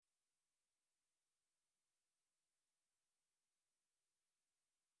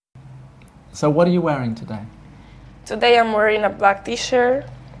So what are you wearing today? Today I'm wearing a black t-shirt.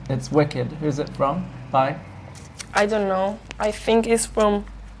 It's wicked. Who's it from? By? I don't know. I think it's from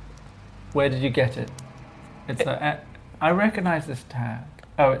Where did you get it? It's I recognize this tag.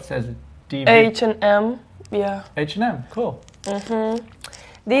 Oh, it says DV. H&M. Yeah. H&M. Cool.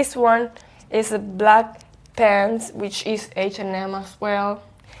 This one is a black pants, which is H&M as well.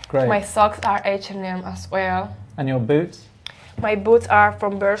 Great. My socks are H&M as well. And your boots? My boots are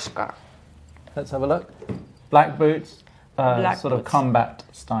from Bershka. Let's have a look. Black boots. Black sort of boots. combat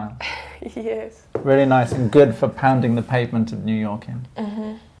style. Yes. Really nice and good for pounding the pavement of New York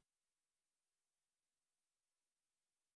in.